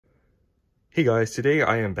Hey guys, today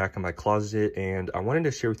I am back in my closet and I wanted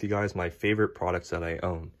to share with you guys my favorite products that I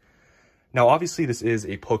own. Now obviously this is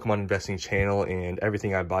a Pokemon investing channel and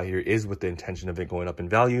everything I buy here is with the intention of it going up in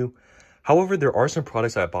value. However, there are some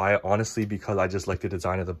products I buy honestly because I just like the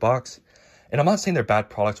design of the box. And I'm not saying they're bad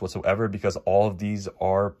products whatsoever because all of these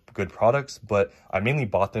are good products, but I mainly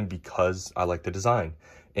bought them because I like the design.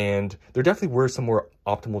 And there definitely were some more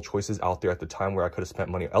optimal choices out there at the time where I could have spent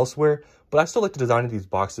money elsewhere, but I still like the design of these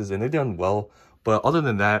boxes and they've done well. But other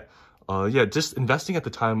than that, yeah, just investing at the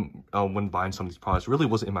time when buying some of these products really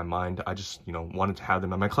wasn't in my mind. I just, wanted to have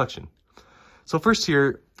them in my collection. So first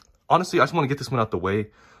here, honestly, I just want to get this one out the way.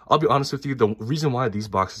 I'll be honest with you, the reason why these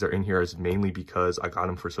boxes are in here is mainly because I got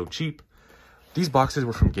them for so cheap. These boxes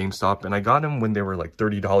were from GameStop, and I got them when they were like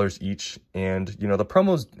 $30 each. And, the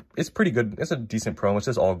promos, it's pretty good. It's a decent promo. It's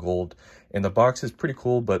just all gold. And the box is pretty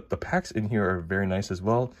cool, but the packs in here are very nice as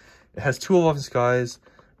well. It has two Evolving Skies,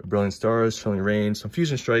 Brilliant Stars, Chilling Reign, some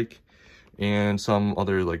Fusion Strike, and some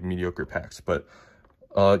other like mediocre packs. But,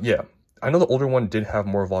 yeah, I know the older one did have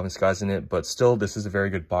more Evolving Skies in it, but still, this is a very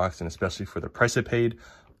good box. And especially for the price I paid,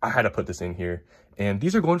 I had to put this in here. And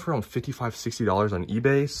these are going for around $55, $60 on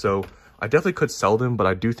eBay. So I definitely could sell them, but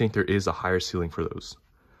I do think there is a higher ceiling for those.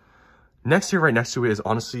 Next here, right next to it is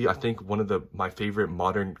honestly, I think one of my favorite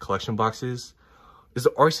modern collection boxes is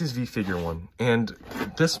the Arceus V figure one. And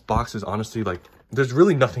this box is honestly like, there's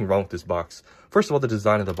really nothing wrong with this box. First of all, the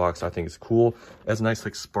design of the box I think is cool. It has nice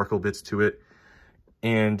like sparkle bits to it.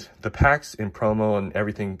 And the packs and promo and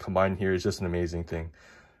everything combined here is just an amazing thing.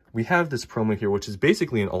 We have this promo here, which is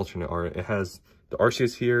basically an alternate art. It has the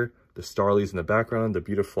Arceus here, the Starlies in the background, the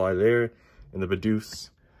Beautifly there, and the Bidoof.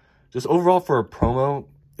 Just overall for a promo,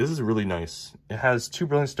 this is really nice. It has two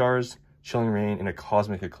Brilliant Stars, Chilling Reign, and a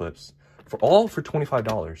Cosmic Eclipse. For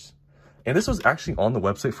 $25. And this was actually on the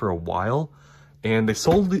website for a while. And they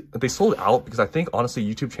sold out because I think honestly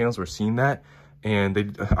YouTube channels were seeing that.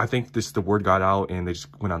 And I think the word got out and they just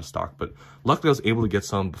went out of stock. But luckily I was able to get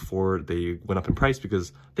some before they went up in price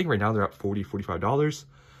because I think right now they're at $40, $45.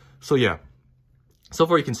 So yeah, so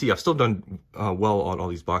far you can see I've still done well on all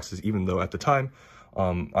these boxes, even though at the time,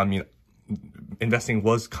 I mean, investing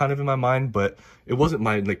was kind of in my mind, but it wasn't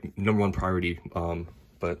my like #1 priority.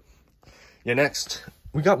 But yeah, next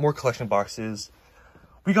we got more collection boxes.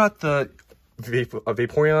 We got the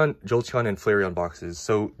Vaporeon, Jolteon, and Flareon boxes.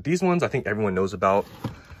 So these ones I think everyone knows about.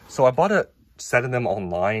 So I bought a set of them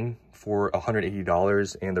online for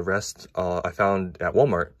 $180 and the rest I found at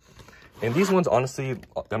Walmart. And these ones honestly,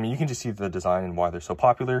 I mean, you can just see the design and why they're so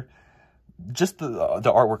popular. Just the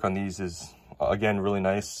artwork on these is again really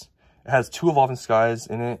nice. It has two Evolving Skies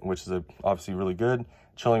in it, which is obviously really good.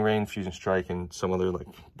 Chilling Reign, Fusion Strike, and some other like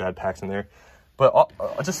bad packs in there. But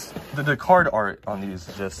just the card art on these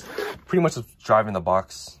is just pretty much driving the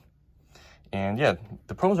box. And yeah,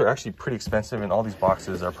 the promos are actually pretty expensive and all these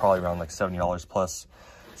boxes are probably around like $70 plus.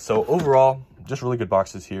 So overall, just really good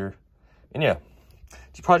boxes here. And yeah,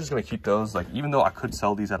 you're probably just going to keep those. Like even though I could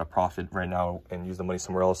sell these at a profit right now and use the money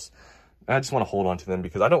somewhere else, I just want to hold on to them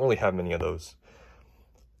because I don't really have many of those.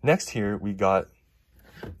 Next here, we got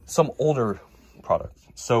some older products.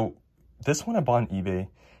 So this one I bought on eBay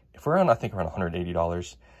for around, I think around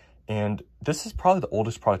 $180. And this is probably the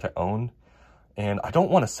oldest product I own. And I don't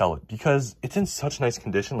want to sell it because it's in such nice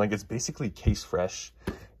condition. Like it's basically case fresh.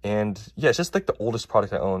 And yeah, it's just like the oldest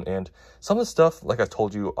product I own. And some of the stuff, like I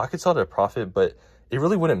told you, I could sell it at a profit, but it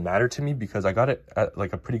really wouldn't matter to me because I got it at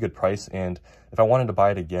like a pretty good price. And if I wanted to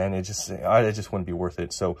buy it again, it just wouldn't be worth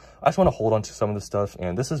it. So I just want to hold on to some of the stuff.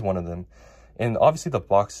 And this is one of them. And obviously the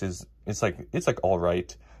box it's like all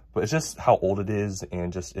right. But it's just how old it is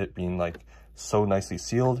and just it being like so nicely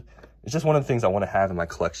sealed. It's just one of the things I want to have in my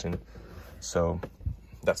collection. So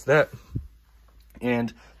that's that.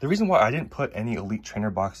 And the reason why I didn't put any Elite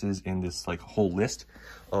Trainer boxes in this like whole list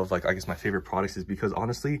of like, I guess my favorite products is because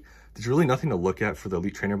honestly, there's really nothing to look at for the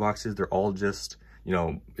Elite Trainer boxes. They're all just,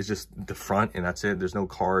 it's just the front and that's it. There's no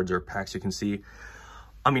cards or packs you can see.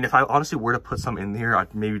 I mean, if I honestly were to put some in here,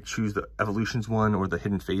 I'd maybe choose the Evolutions one or the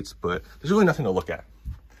Hidden Fates, but there's really nothing to look at.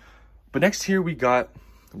 But next here we got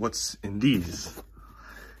what's in these.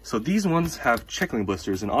 So these ones have Checkling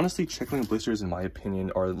Blisters, and honestly, Checkling Blisters, in my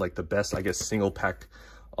opinion, are like the best, I guess, single pack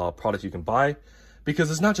product you can buy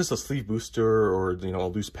because it's not just a sleeve booster or a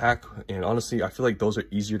loose pack. And honestly, I feel like those are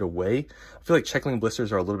easier to weigh. I feel like Checkling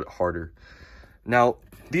Blisters are a little bit harder. Now,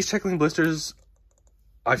 these Checkling Blisters,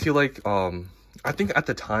 I feel like I think at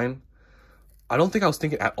the time, I don't think I was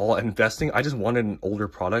thinking at all investing. I just wanted an older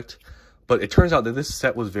product. But it turns out that this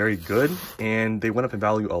set was very good and they went up in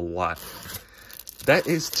value a lot. That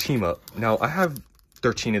is Team Up. Now I have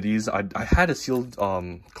 13 of these. I had a sealed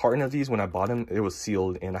carton of these when I bought them. It was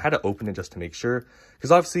sealed, and I had to open it just to make sure,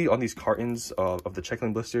 because obviously on these cartons of the Check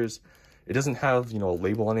Lane blisters, it doesn't have, you know, a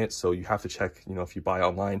label on it, so you have to check, you know, if you buy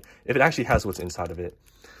online, if it actually has what's inside of it.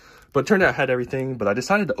 But it turned out I had everything, but I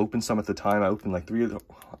decided to open some at the time. I opened like 3 of them.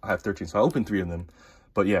 I have 13, so I opened 3 of them.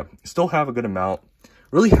 But yeah, still have a good amount.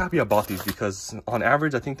 Really happy I bought these, because on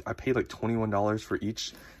average, I think I paid like $21 for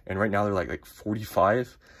each, and right now they're like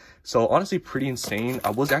 45. So honestly, pretty insane.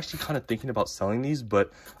 I was actually kind of thinking about selling these,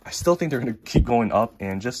 but I still think they're going to keep going up,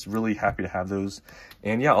 and just really happy to have those.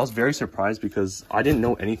 And yeah, I was very surprised because I didn't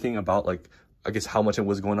know anything about, like, I guess how much it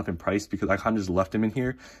was going up in price, because I kind of just left them in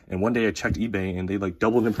here. And one day I checked eBay and they like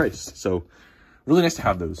doubled in price. So really nice to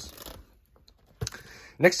have those.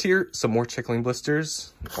 Next here, some more Check Lane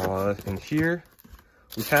blisters. And here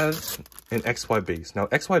we have an XY base. Now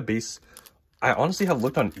XY base, I honestly have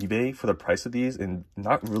looked on eBay for the price of these, and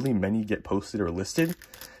not really many get posted or listed.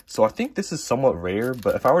 So I think this is somewhat rare,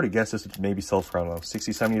 but if I were to guess, this would maybe sell for, I don't know,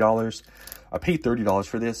 $60, $70. I paid $30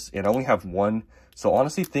 for this, and I only have one. So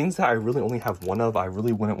honestly, things that I really only have one of, I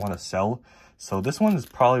really wouldn't want to sell. So this one is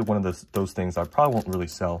probably one of those things I probably won't really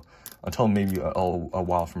sell until maybe a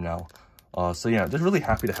while from now. So yeah, just really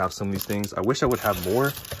happy to have some of these things. I wish I would have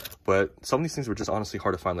more, but some of these things were just honestly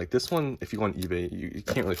hard to find. Like this one, if you go on eBay, you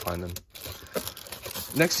can't really find them.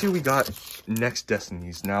 Next here we got Next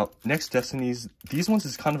Destinies. Now, Next Destinies, these ones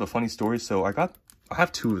is kind of a funny story. So I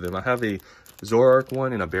have 2 of them. I have a Zoroark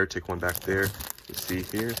one and a Beartic one back there. You see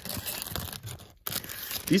here.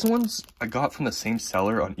 These ones I got from the same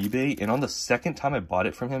seller on eBay, and on the second time I bought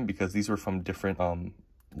it from him, because these were from different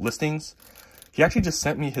listings, he actually just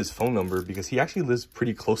sent me his phone number, because he actually lives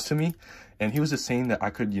pretty close to me, and he was just saying that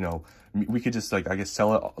I could, you know, we could just, like, I guess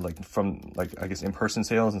sell it like from, like, I guess in-person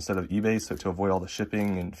sales instead of eBay, so to avoid all the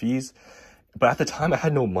shipping and fees. But at the time I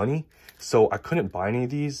had no money, so I couldn't buy any of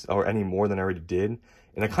these or any more than I already did.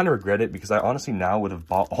 And I kind of regret it, because I honestly now would have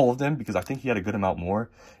bought all of them, because I think he had a good amount more.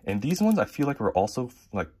 And these ones I feel like were also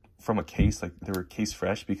like from a case, like they were case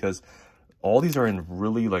fresh, because all these are in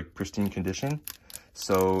really like pristine condition.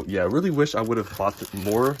 So yeah, I really wish I would have bought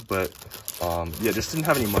more, but yeah, just didn't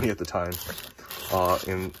have any money at the time.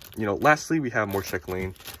 And you know, lastly, we have more Check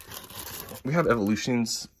Lane. We have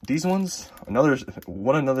Evolutions. These ones, another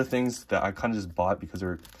things that I kind of just bought because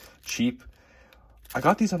they're cheap. I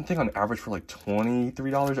got these, I think, on average for like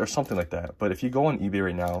 $23 or something like that. But if you go on eBay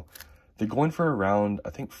right now, they're going for around,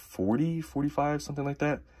 I think, 40, 45, something like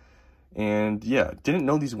that. And yeah, didn't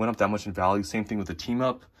know these went up that much in value. Same thing with the Team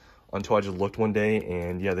Up, until I just looked one day,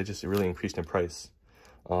 and yeah, they just really increased in price.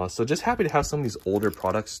 So just happy to have some of these older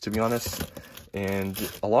products, to be honest. And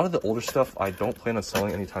a lot of the older stuff I don't plan on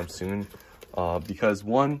selling anytime soon, because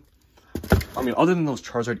one, I mean, other than those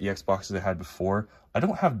Charizard EX boxes I had before, I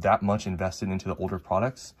don't have that much invested into the older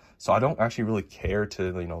products. So I don't actually really care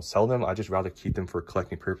to, you know, sell them. I just rather keep them for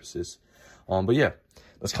collecting purposes. But yeah,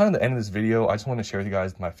 that's kind of the end of this video. I just want to share with you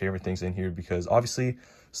guys my favorite things in here, because obviously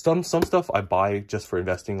some stuff I buy just for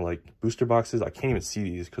investing, like booster boxes. I can't even see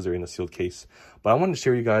these because they're in a sealed case. But I wanted to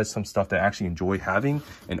share with you guys some stuff that I actually enjoy having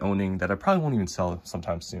and owning that I probably won't even sell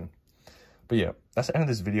sometime soon. But yeah, that's the end of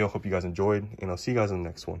this video. Hope you guys enjoyed, and I'll see you guys in the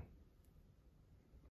next one.